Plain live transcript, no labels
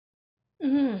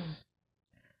Mm,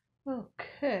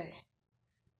 okay,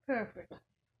 perfect.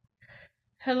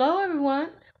 Hello, everyone.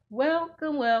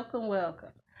 Welcome, welcome, welcome.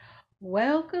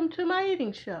 Welcome to my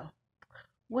eating show.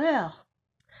 Well,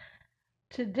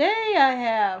 today I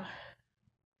have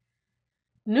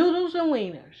noodles and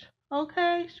wieners.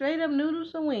 Okay, straight up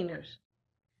noodles and wieners.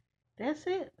 That's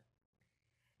it.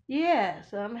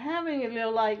 Yes, I'm having a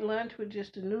little light lunch with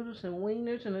just the noodles and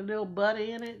wieners and a little butter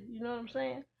in it. You know what I'm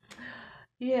saying?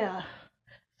 Yeah.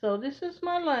 So this is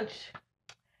my lunch.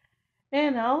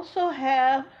 And I also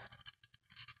have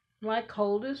my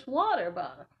coldest water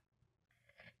bottle.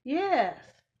 Yes.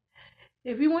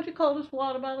 If you want your coldest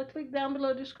water bottle, click down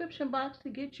below the description box to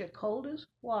get your coldest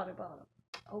water bottle.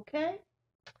 Okay?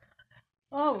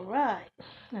 All right.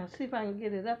 Now see if I can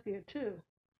get it up here too.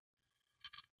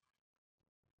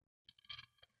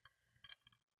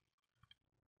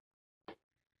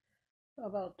 How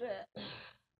about that?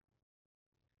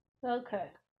 Okay.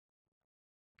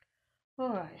 All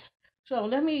right. So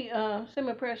let me send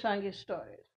my prayer sign and get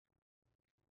started.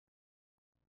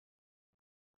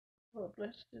 Lord,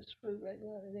 bless this food right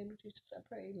now. In the name of Jesus, I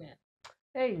pray. Amen.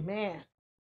 Amen.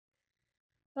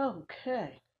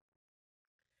 Okay.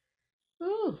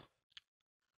 Ooh,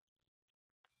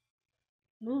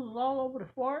 noodles all over the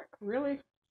fork. Really?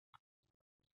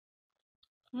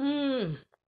 Mmm.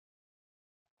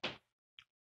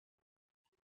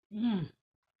 Mmm.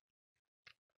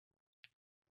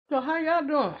 So how y'all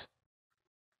doing?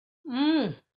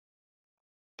 Mmm.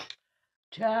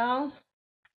 Child,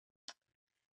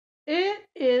 it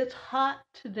is hot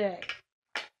today.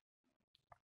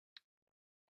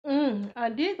 I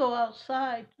did go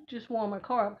outside to just warm my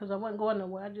car up because I wasn't going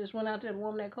nowhere. I just went out there to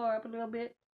warm that car up a little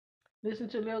bit, listen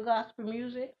to a little gospel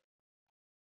music,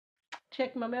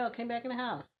 checked my mail, came back in the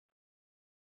house.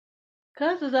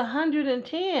 Cause it's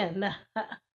 110.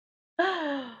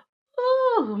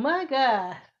 Oh my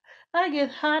God. I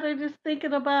get hotter just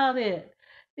thinking about it.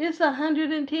 It's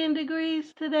 110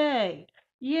 degrees today.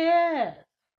 Yes.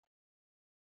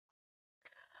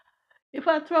 If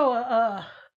I throw a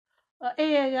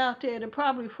egg out there, it'll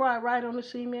probably fry right on the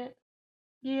cement.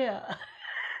 Yeah.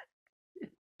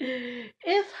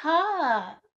 It's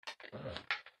hot.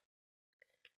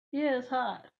 Yeah, it's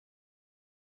hot.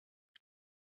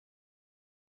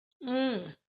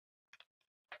 Mm.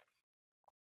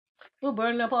 We were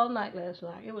burning up all night last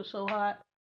night. It was so hot.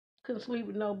 Couldn't sleep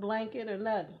with no blanket or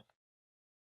nothing.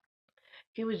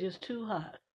 It was just too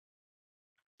hot.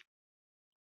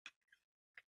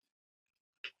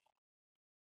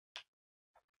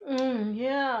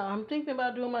 Yeah, I'm thinking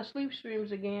about doing my sleep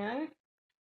streams again.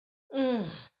 Mm.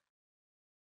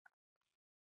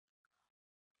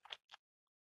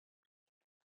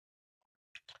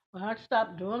 Well, I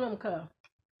stopped doing them because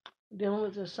dealing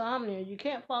with insomnia. You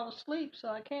can't fall asleep, so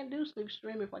I can't do sleep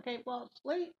stream. If I can't fall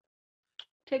asleep,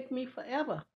 take me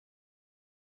forever.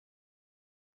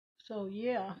 So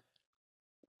yeah,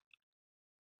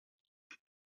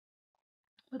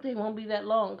 but they won't be that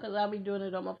long because I'll be doing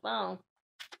it on my phone.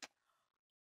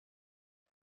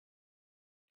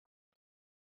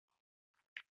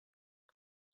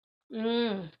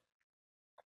 Mm.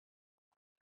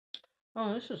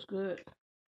 Oh, this is good.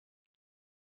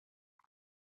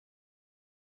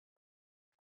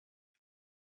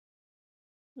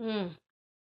 Mm.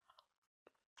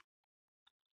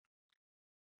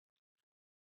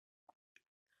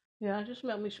 Yeah, I just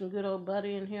melt me some good old butter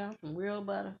in here, some real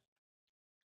butter.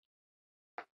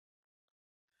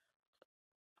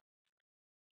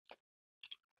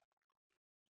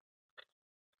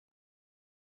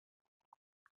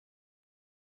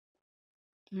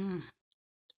 Mm.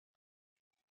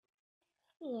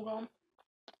 Okay.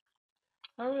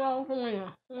 Hurry on the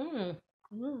winner.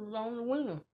 This is on the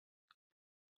winner.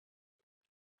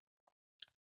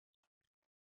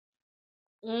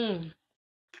 Mm.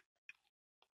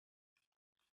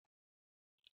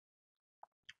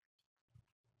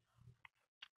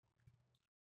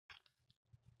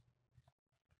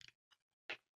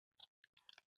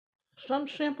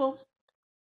 Something simple.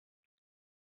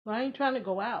 But I ain't trying to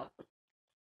go out.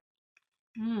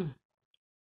 Mm.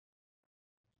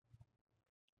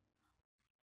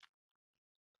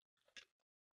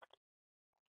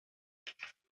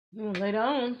 Later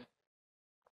on.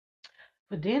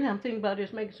 But then I'm thinking about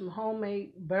just making some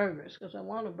homemade burgers because I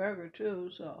want a burger too.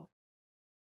 So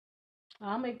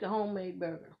I'll make the homemade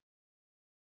burger.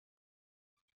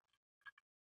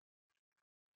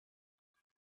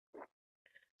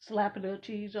 Slap a little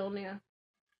cheese on there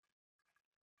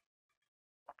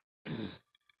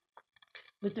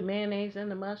with the mayonnaise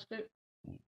and the mustard.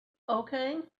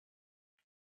 Okay.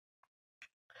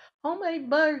 Homemade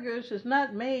burgers is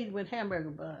not made with hamburger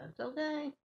buns,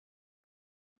 okay?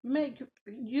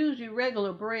 Use your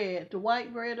regular bread, the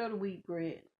white bread or the wheat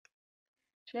bread.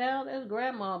 Child, that's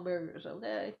grandma burgers,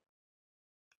 okay?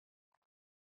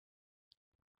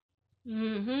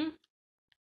 Mm-hmm.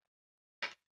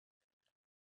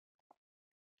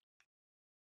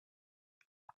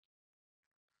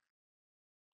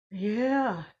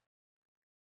 Yeah.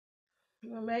 I'm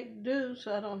gonna make do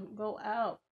so I don't go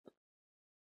out.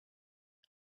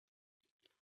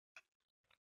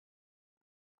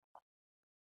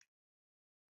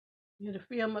 You to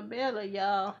feel my belly,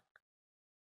 y'all.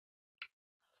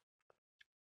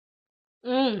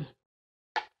 Mm.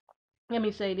 Let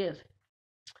me say this.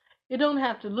 It don't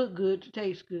have to look good to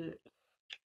taste good.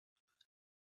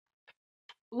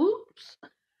 Oops.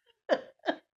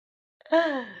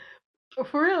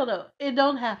 For real though, it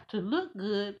don't have to look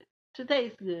good to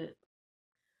taste good.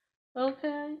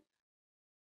 Okay?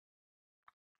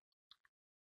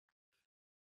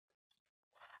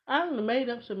 I done made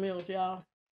up some meals, y'all.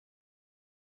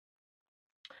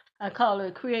 I call it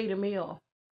a creative meal.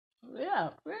 Yeah,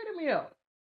 creative meal.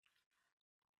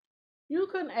 You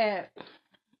can add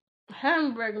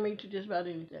hamburger meat to just about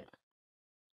anything.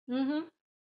 Mm-hmm.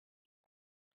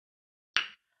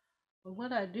 But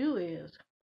what I do is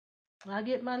I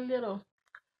get my little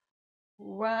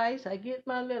rice, I get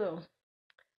my little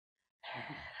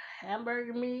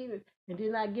hamburger meat, and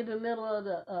then I get a little of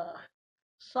the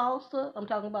salsa. I'm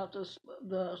talking about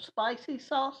the spicy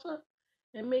salsa,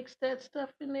 and mix that stuff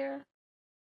in there.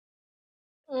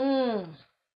 Mmm,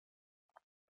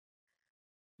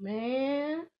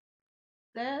 man,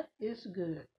 that is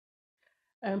good.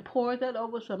 And pour that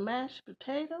over some mashed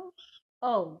potatoes.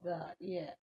 Oh God, yeah.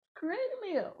 Create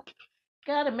a meal.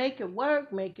 Gotta make it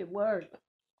work, make it work.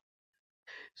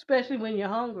 Especially when you're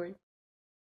hungry.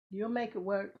 You'll make it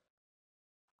work.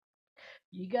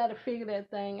 You gotta figure that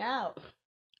thing out.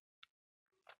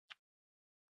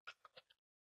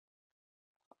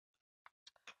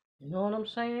 You know what I'm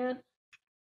saying?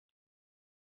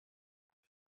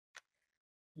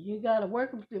 You gotta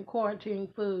work with the quarantine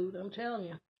food, I'm telling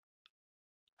you.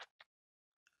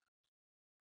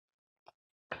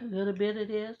 A little bit of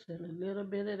this and a little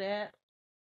bit of that.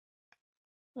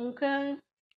 Okay?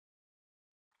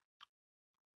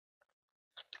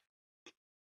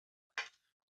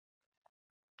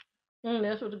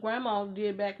 That's what the grandma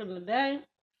did back in the day.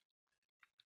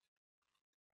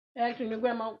 Asking the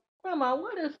Grandma,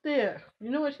 what is this? You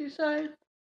know what she said?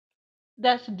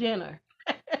 That's dinner.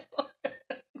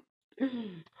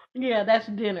 Yeah, that's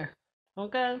dinner.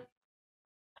 Okay?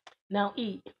 Now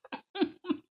eat.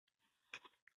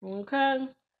 Okay?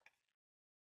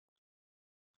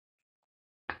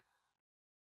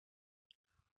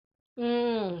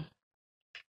 Mm.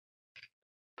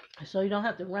 So you don't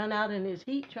have to run out in this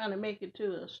heat trying to make it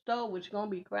to a stove, which is going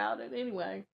to be crowded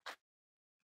anyway.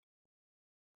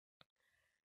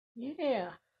 Yeah.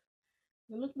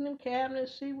 You look in them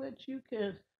cabinets, see what you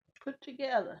can put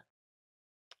together.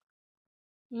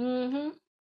 Mm-hmm.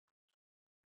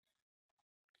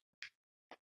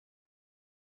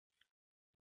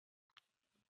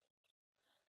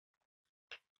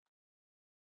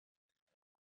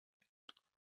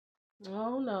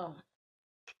 Oh, no.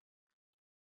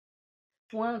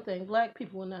 One thing, black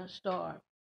people will not starve.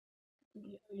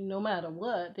 No matter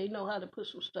what, they know how to put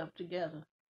some stuff together.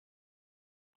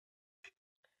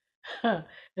 And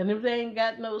if they ain't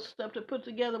got no stuff to put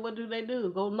together, what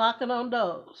do? Go knocking on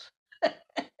doors.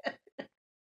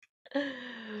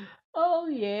 Oh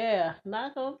yeah,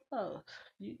 knock on doors.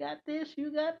 You got this,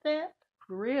 you got that.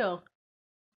 For real.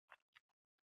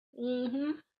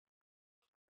 Mm-hmm.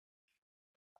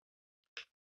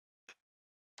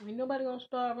 Ain't nobody gonna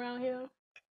starve around here.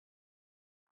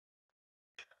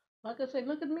 Like I said,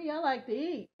 look at me, I like to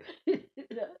eat.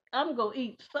 I'm gonna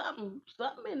eat something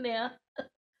in there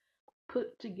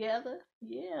put together.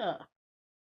 Yeah.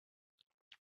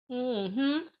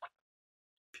 Mm-hmm.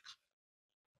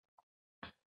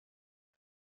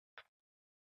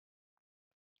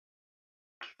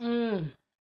 Mm.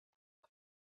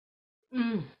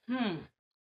 Mm-hmm.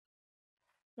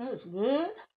 That's good.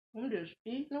 I'm just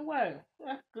eating away.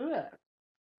 That's good.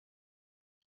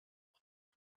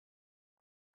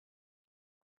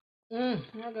 I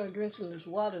gotta drink some of this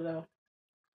water though.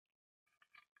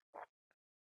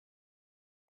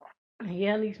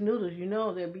 Yeah, and these noodles, you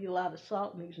know there'll be a lot of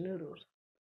salt in these noodles.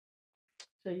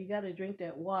 So you gotta drink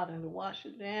that water to wash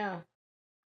it down.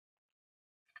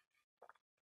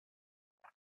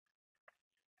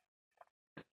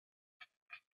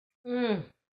 Mm.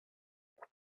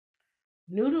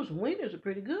 Noodles and wieners are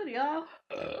pretty good, y'all.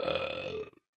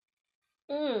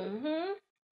 Mm-hmm.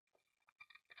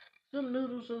 Some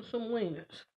noodles and some wieners.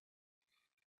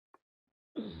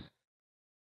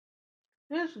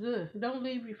 That's good. Don't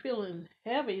leave you feeling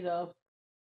heavy though.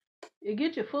 It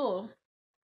gets you full.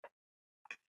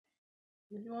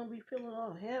 You won't be feeling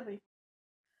all heavy.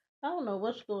 I don't know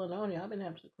what's going on here. I've been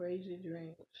having some crazy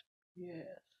dreams. Yes,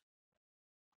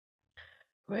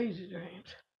 crazy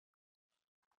dreams.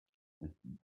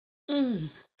 Mm.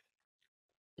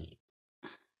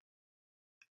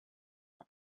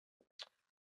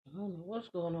 I don't know what's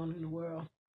going on in the world.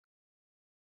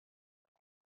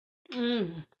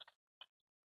 Mm.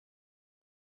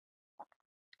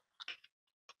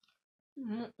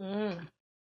 Mm-mm.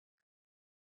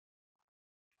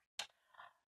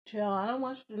 Child, I don't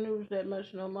watch the news that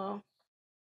much no more.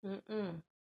 Mm-mm.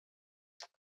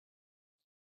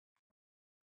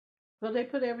 But they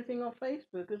put everything on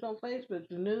Facebook. It's on Facebook.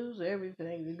 The news,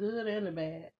 everything, the good and the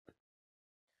bad.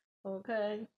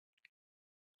 Okay?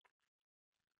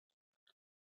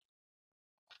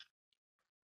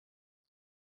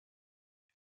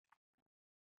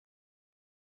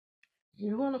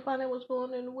 You want to find out what's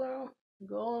going on in the world?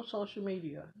 Go on social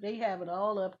media. They have it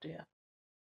all up there.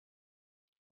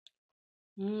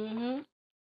 Mm-hmm.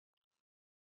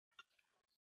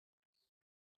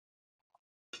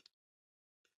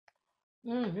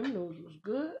 Them news was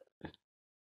good.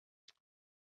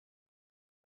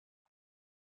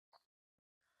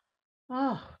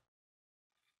 Oh.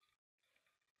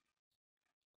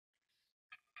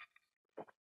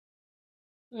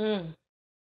 Mm.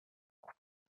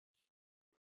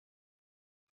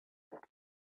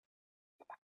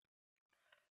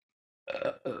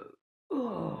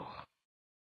 Oh.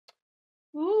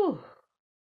 Ooh.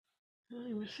 I don't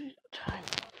even see the time.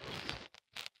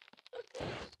 I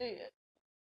can't see it.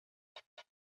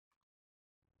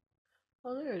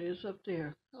 Oh, there it is up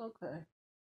there. Okay.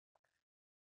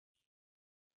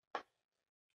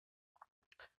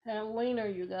 Have wiener,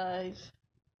 you guys.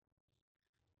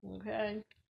 Okay.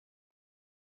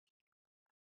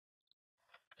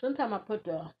 Sometimes I put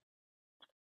the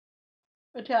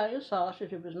Italian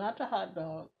sausage if it's not the hot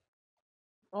dog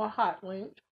or hot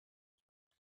wings.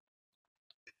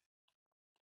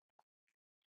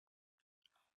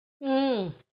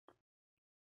 Mm.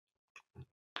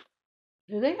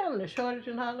 Are they having a shortage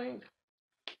in hot links?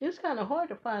 It's kind of hard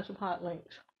to find some hot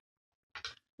links.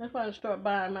 That's why I start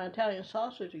buying my Italian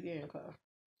sausage again, cause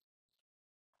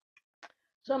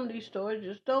some of these stores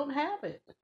just don't have it.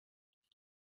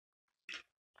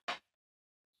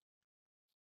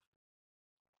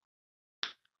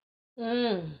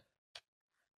 Mm.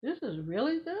 This is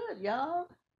really good, y'all.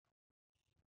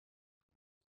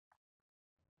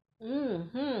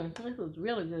 Mm-hmm. This was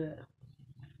really good.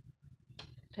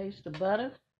 Taste the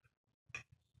butter.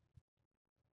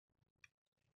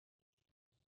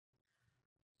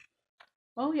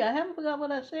 Oh yeah, I haven't forgot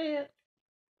what I said.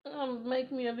 I'm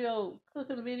making me a little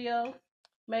cooking video,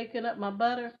 making up my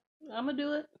butter. I'm gonna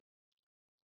do it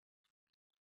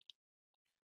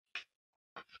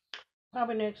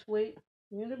probably next week.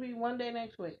 It'll be one day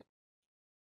next week.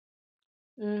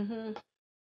 Mm-hmm.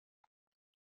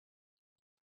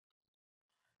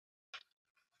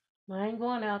 I ain't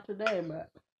going out today, but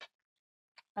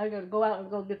I gotta go out and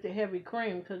go get the heavy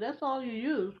cream because that's all you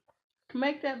use to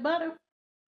make that butter.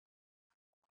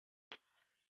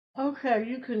 Okay,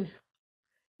 you can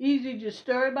easily just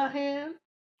stir it by hand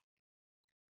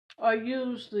or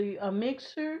use the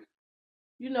mixer,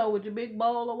 with the big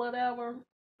bowl or whatever.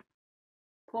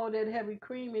 Pour that heavy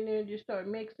cream in there and just start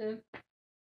mixing.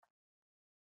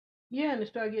 Yeah, and it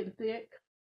start getting thick.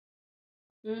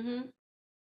 Mm-hmm.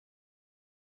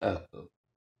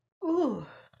 Ooh.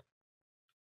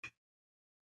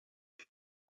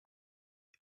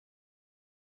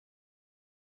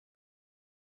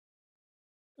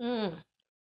 Mm.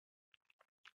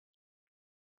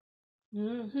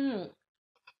 Mm-hmm.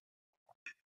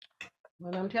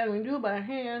 But I'm telling you, when you do it by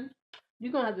hand,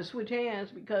 you're gonna have to switch hands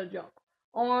because your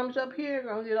arms up here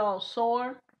are gonna get all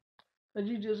sore. But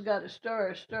you just gotta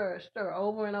stir, stir, stir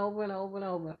over and over and over and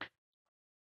over.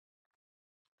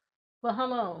 For how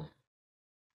long?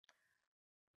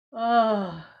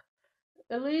 Uh,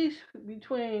 at least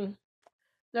between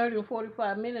 30 and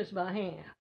 45 minutes by hand.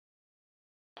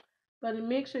 But the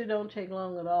mixer don't take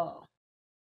long at all.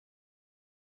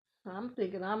 I'm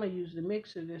thinking I'm gonna use the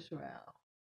mixer this round.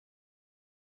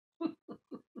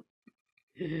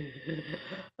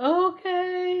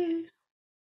 Okay.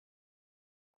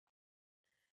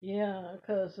 Yeah,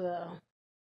 because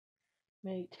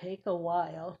may take a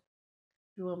while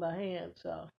doing by hand.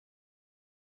 So,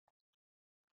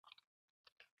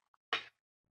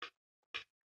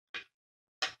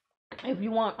 If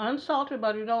you want unsalted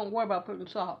butter, don't worry about putting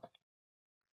salt.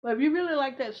 But if you really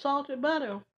like that salted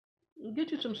butter,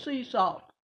 get you some sea salt.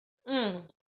 Mm.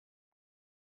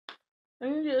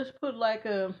 And you just put like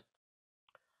a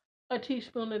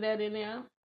teaspoon of that in there.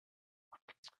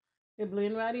 It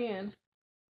blend right in.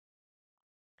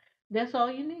 That's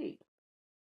all you need.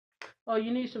 Oh,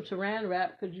 you need some saran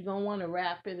wrap because you're gonna want to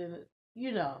wrap it and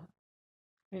you know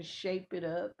and shape it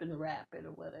up and wrap it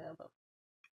or whatever.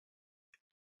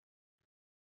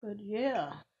 But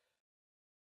yeah,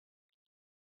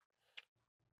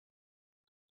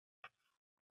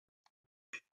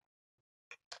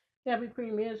 heavy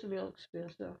cream is a little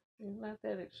expensive. It's not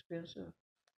that expensive.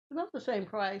 It's about the same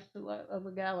price of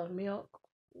a gallon of milk.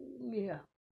 Yeah.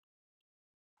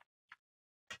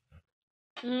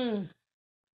 Mm.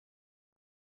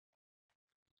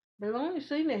 They've only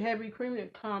seen the heavy cream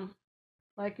that come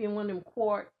like in one of them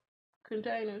quart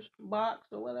containers, box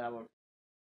or whatever.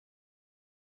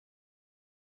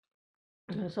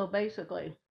 And so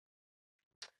basically,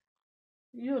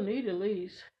 you'll need at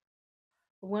least.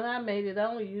 When I made it, I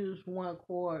only used 1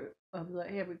 quart of the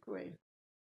heavy cream.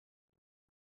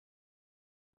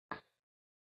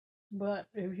 But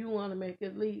if you want to make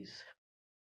at least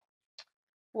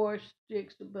 4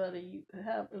 sticks of butter, you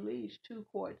have at least 2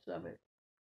 quarts of it.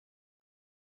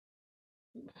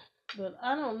 But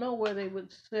I don't know where they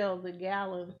would sell the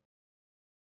gallon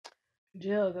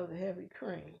jug of the heavy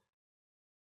cream.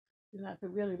 And I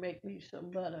could really make me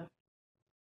some butter.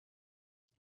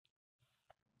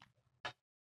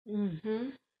 Mm-hmm.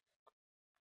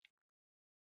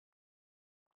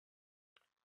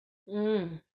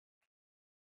 Mm.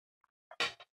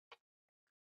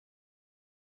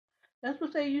 That's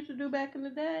what they used to do back in the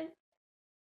day.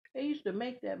 They used to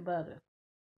make that butter.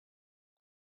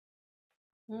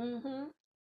 Mm-hmm.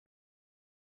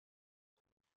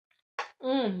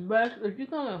 But if you're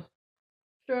gonna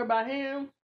stir by hand,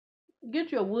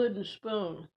 get your wooden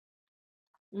spoon.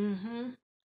 Mm-hmm.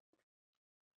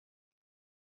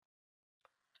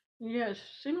 Yes,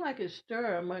 seems like it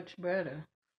stir much better.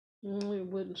 Only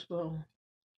wooden spoon.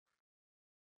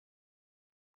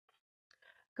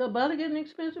 Cause butter getting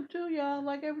expensive too, y'all,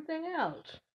 like everything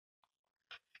else.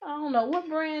 I don't know what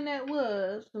brand that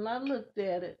was, and I looked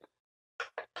at it.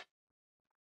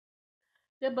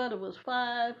 That butter was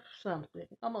 5 something,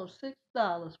 almost $6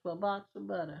 for a box of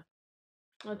butter.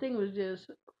 I think it was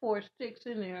just 4 sticks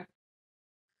in there,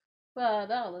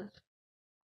 $5.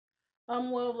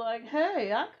 I'm well like,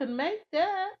 hey, I could make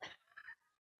that.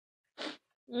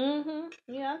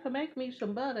 Yeah, I could make me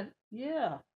some butter.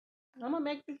 Yeah, I'm gonna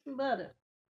make me some butter.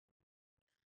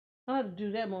 I have to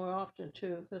do that more often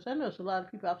too, because I know there's a lot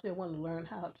of people out there want to learn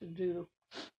how to do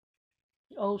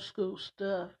old school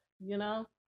stuff. You know.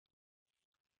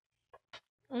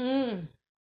 Mm.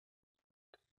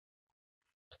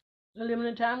 I live in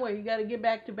a time where you got to get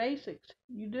back to basics.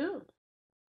 You do.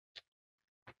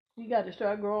 You got to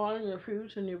start growing your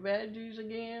fruits and your veggies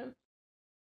again.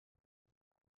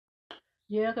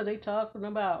 Yeah, 'cause they talking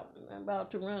about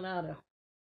to run out of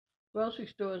grocery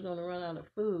stores going to run out of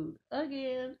food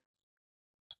again.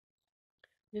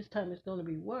 This time it's going to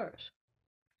be worse.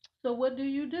 So what do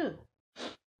you do?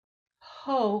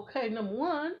 Okay, number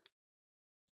one,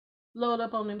 load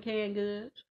up on them canned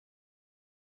goods.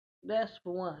 That's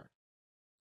for one.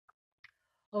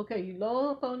 Okay, you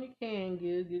load up on your canned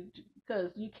goods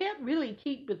because you can't really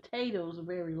keep potatoes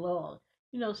very long.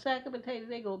 You know, sack of potatoes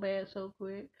they go bad so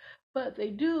quick, but they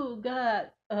do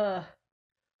got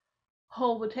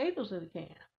whole potatoes in the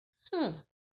can. Hmm.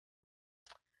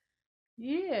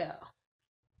 Yeah.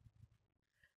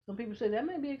 Some people say that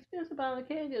may be expensive out of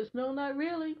the canned goods. No, not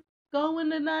really. Go in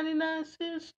the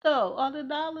 99-cent store or the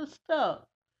dollar store.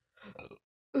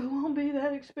 It won't be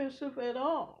that expensive at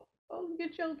all. Go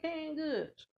get your canned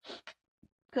goods.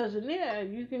 Because in there,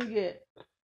 you can get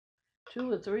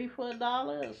 2 or 3 for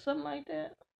 $1 or something like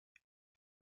that.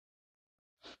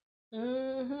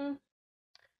 Mm-hmm.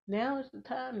 Now is the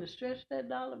time to stretch that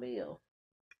dollar bill.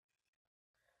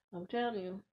 I'm telling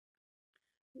you.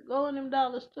 Go in them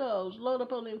dollar stores, load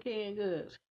up on them canned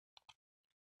goods.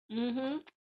 Mm-hmm.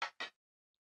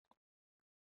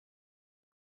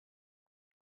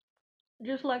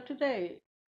 Just like today.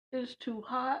 It's too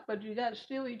hot, but you got to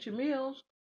still eat your meals.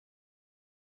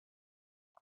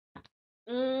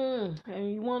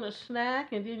 And you want a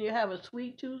snack, and then you have a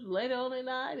sweet tooth later on at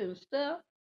night and stuff.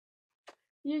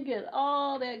 You get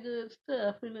all that good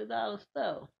stuff in the dollar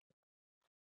store.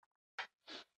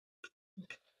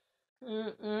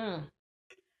 Mm-mm.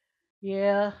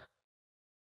 Yeah,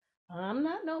 I'm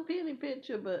not no penny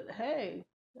pitcher, but hey,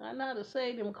 I know how to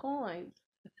save them coins.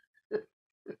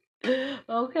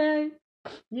 Okay?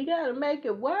 You gotta make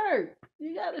it work.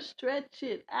 You gotta stretch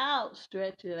it out.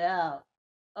 Stretch it out.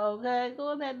 Okay,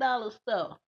 go in that dollar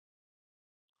store.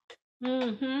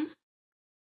 Mm-hmm.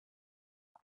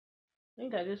 They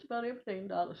got just about everything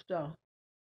dollar store.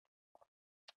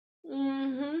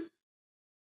 Mm-hmm.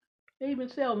 They even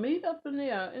sell meat up in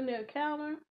their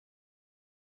counter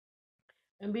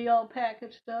and be all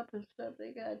packaged up and stuff.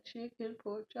 They got chicken,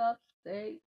 pork chops,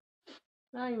 steak.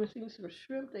 I even seen some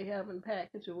shrimp they have in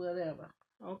package or whatever.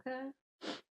 Okay.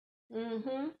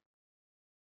 Mm-hmm.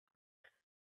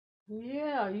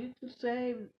 Yeah, you can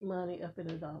save money up in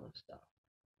the dollar store.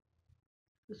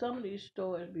 Some of these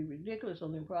stores be ridiculous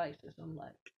on their prices. I'm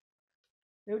like,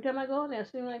 every time I go in there,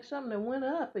 it seems like something that went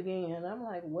up again. I'm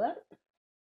like, what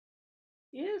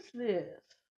is this?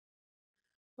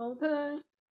 Okay.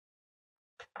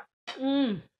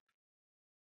 Mm.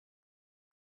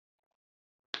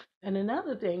 And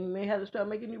another thing, you may have to start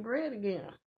making your bread again.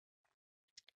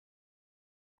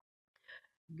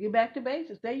 Get back to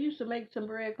basics. They used to make some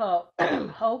bread called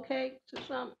whole cakes or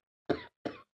something.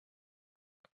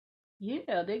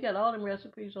 Yeah, they got all them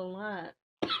recipes online.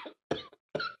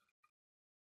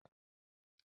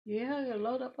 Yeah, you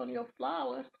load up on your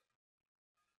flour.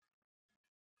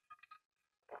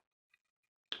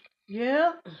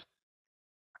 Yeah,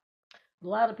 a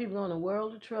lot of people in a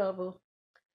world of trouble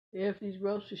if these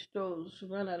grocery stores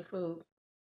run out of food.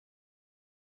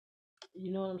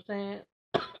 You know what I'm saying?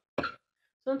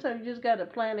 Sometimes you just got to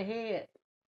plan ahead.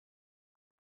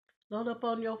 Load up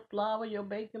on your flour, your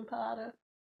baking powder.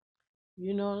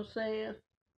 You know what I'm saying?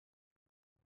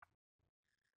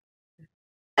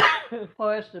 As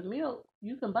far as the milk,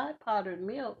 you can buy powdered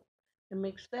milk and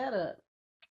mix that up.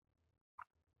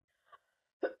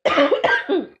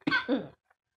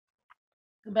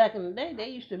 Back in the day, they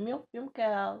used to milk them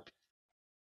cows.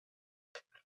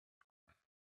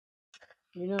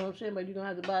 You know what I'm saying? But you don't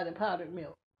have to buy the powdered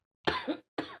milk.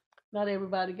 Not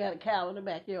everybody got a cow in the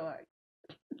backyard.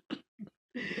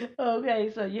 Okay,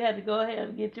 so you had to go ahead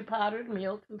and get your powdered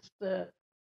milk and stuff.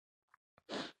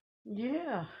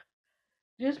 Yeah,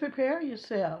 just prepare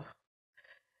yourself.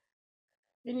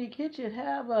 In your kitchen,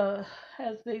 have a,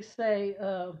 as they say,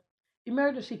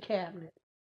 emergency cabinet.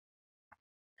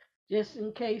 Just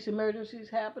in case emergencies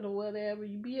happen or whatever,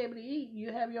 you be able to eat.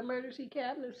 You have your emergency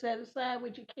cabinet set aside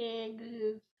with your canned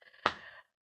goods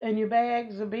and your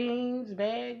bags of beans,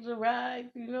 bags of rice.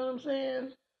 You know what I'm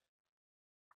saying?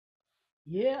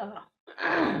 Yeah.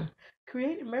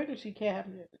 Create an emergency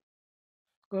cabinet.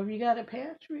 Or if you got a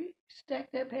pantry, stack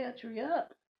that pantry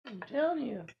up. I'm telling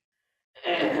you.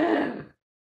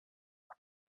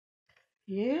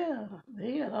 Yeah,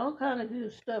 they got all kind of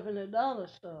good stuff in the dollar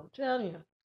store. I'm telling you.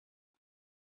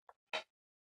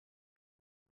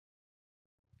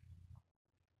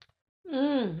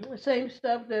 The same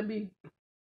stuff that be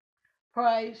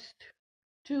priced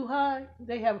too high,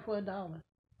 they have it for $1.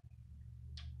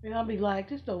 And I'll be like,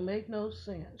 this don't make no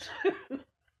sense.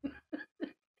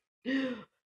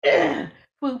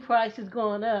 Food prices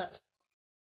going up.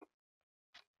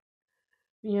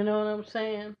 You know what I'm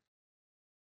saying?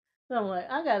 So I'm like,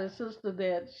 I got a sister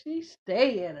that she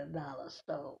stay at a dollar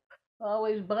store.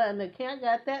 Always buying the can. I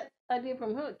got that idea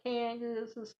from her, canned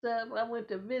goods and stuff. I went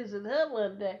to visit her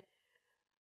one day.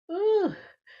 Ooh,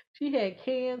 she had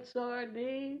canned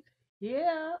sardines.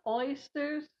 Yeah,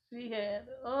 oysters. She had,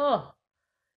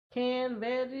 canned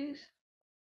veggies,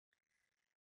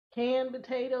 canned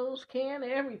potatoes, canned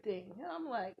everything. I'm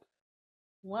like,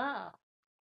 wow.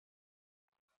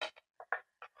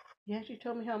 Yeah, she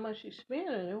told me how much she spent,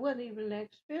 and it wasn't even that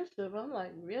expensive. I'm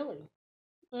like, really?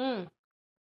 Mm.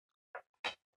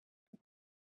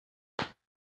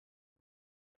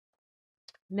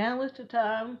 Now is the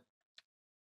time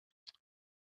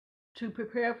to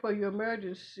prepare for your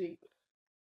emergency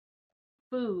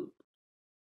food.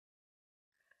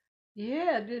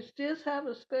 Yeah, just have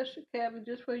a special cabinet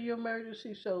just for your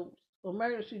emergency. So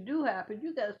emergency do happen,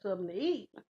 you got something to eat.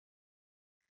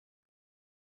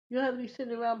 You don't have to be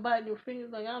sitting around biting your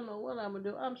fingers like I don't know what I'm gonna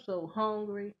do. I'm so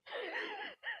hungry.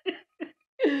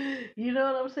 You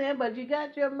know what I'm saying? But you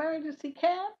got your emergency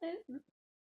cabinet.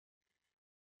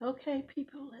 Okay,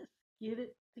 people, let's get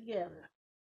it together.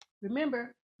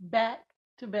 Remember, back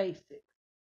to basics.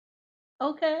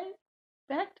 Okay?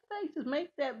 Back to basics. Make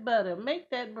that butter. Make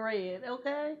that bread.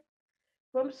 Okay?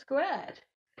 From scratch.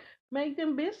 Make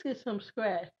them biscuits from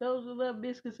scratch. Those who love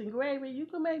biscuits and gravy, you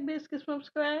can make biscuits from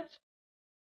scratch.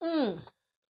 Mm.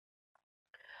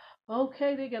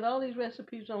 Okay, they got all these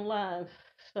recipes online,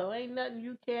 so ain't nothing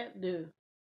you can't do.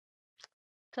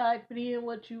 Type it in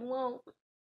what you want,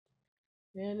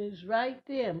 and it's right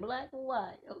there in black and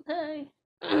white. Okay.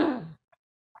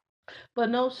 But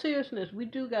no seriousness, we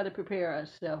do got to prepare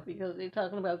ourselves because they're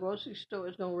talking about grocery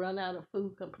stores gonna run out of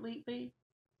food completely.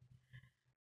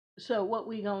 So what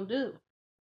we gonna do?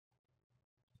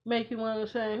 Make you want to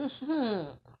say,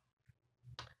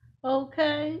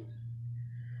 okay.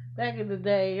 Back in the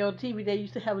day on TV, they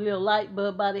used to have a little light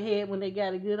bulb by the head when they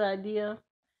got a good idea.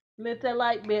 Let that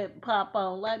light bulb pop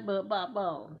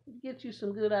on. Get you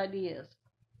some good ideas.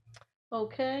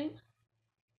 Okay?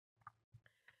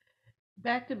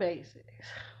 Back to basics.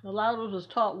 A lot of us was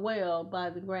taught well by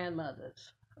the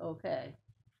grandmothers. Okay?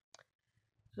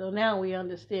 So now we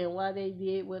understand why they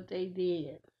did what they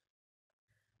did.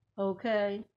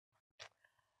 Okay?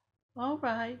 All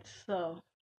right. So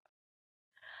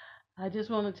I just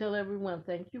want to tell everyone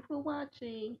thank you for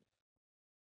watching.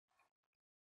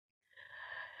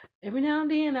 Every now and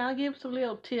then I'll give some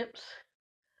little tips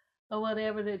or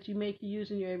whatever that you make use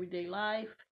in your everyday life.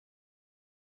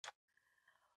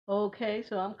 Okay,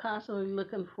 so I'm constantly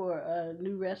looking for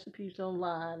new recipes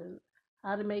online and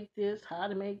how to make this, how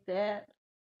to make that.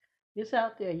 It's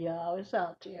out there, y'all. It's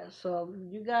out there. So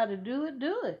you got to do it,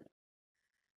 do it.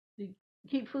 You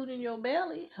keep food in your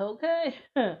belly, okay?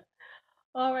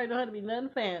 All right, don't have to be nothing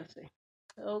fancy,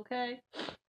 okay?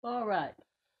 All right.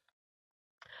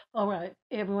 All right,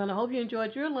 everyone. I hope you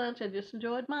enjoyed your lunch. I just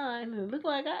enjoyed mine. It looked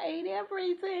like I ate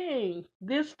everything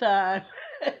this time.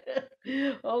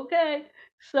 Okay,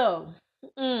 so,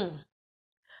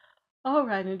 all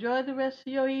right. Enjoy the rest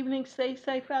of your evening. Stay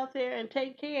safe out there and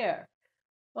take care.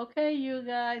 Okay, you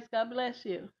guys. God bless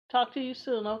you. Talk to you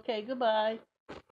soon. Okay, goodbye.